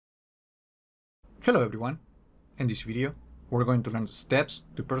Hello everyone! In this video, we're going to learn the steps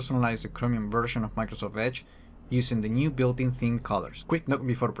to personalize the Chromium version of Microsoft Edge using the new built-in theme colors. Quick note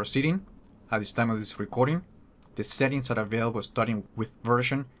before proceeding, at this time of this recording, the settings are available starting with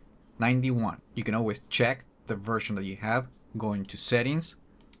version 91. You can always check the version that you have, going to Settings,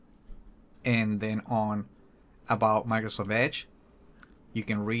 and then on About Microsoft Edge, you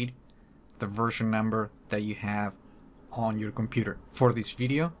can read the version number that you have on your computer. For this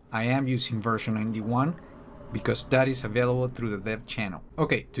video, I am using version 91 because that is available through the dev channel.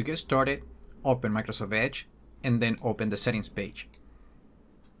 Okay, to get started, open Microsoft Edge and then open the settings page.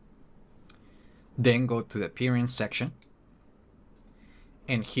 Then go to the appearance section.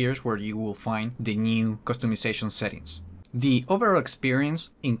 And here's where you will find the new customization settings. The overall experience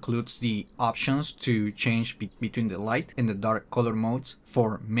includes the options to change between the light and the dark color modes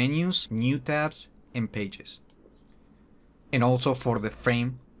for menus, new tabs, and pages, and also for the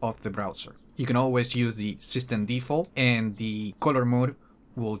frame of the browser. You can always use the system default, and the color mode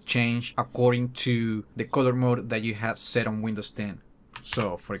will change according to the color mode that you have set on Windows 10.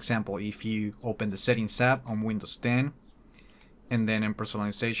 So for example, if you open the settings tab on Windows 10 and then in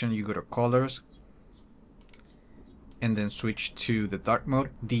personalization you go to colors and then switch to the dark mode,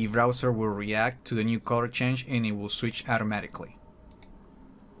 the browser will react to the new color change and it will switch automatically.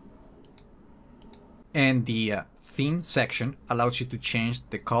 And the theme section allows you to change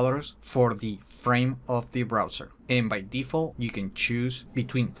the colors for the frame of the browser. And by default, you can choose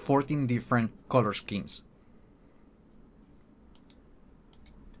between 14 different color schemes.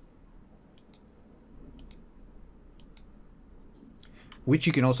 Which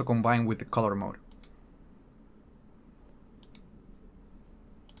you can also combine with the color mode.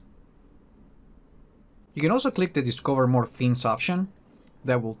 You can also click the Discover More Themes option.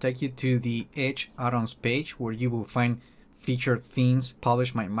 That will take you to the Edge add-ons page where you will find featured themes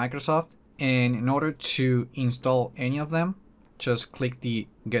published by Microsoft. And in order to install any of them, just click the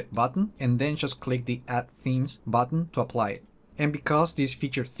Get button and then just click the Add Themes button to apply it. And because these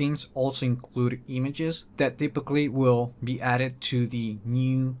featured themes also include images, that typically will be added to the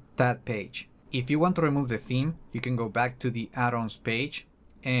new tab page. If you want to remove the theme, you can go back to the add-ons page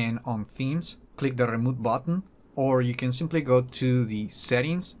and on Themes, click the Remove button. Or you can simply go to the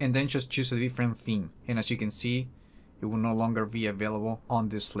settings and then just choose a different theme. And as you can see, it will no longer be available on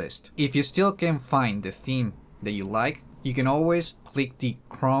this list. If you still can't find the theme that you like, you can always click the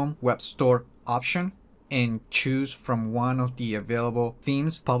Chrome Web Store option and choose from one of the available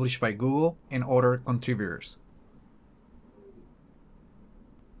themes published by Google and other contributors.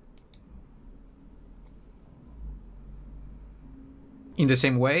 In the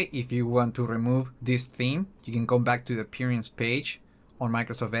same way, if you want to remove this theme, you can go back to the appearance page on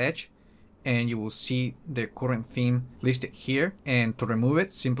Microsoft Edge and you will see the current theme listed here. And to remove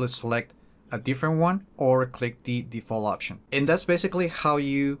it, simply select a different one or click the default option. And that's basically how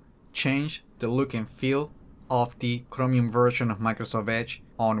you change the look and feel of the Chromium version of Microsoft Edge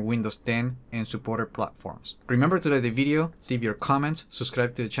on Windows 10 and supported platforms. Remember to like the video, leave your comments,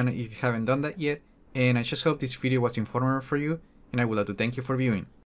 subscribe to the channel if you haven't done that yet. And I just hope this video was informative for you. And I would like to thank you for viewing.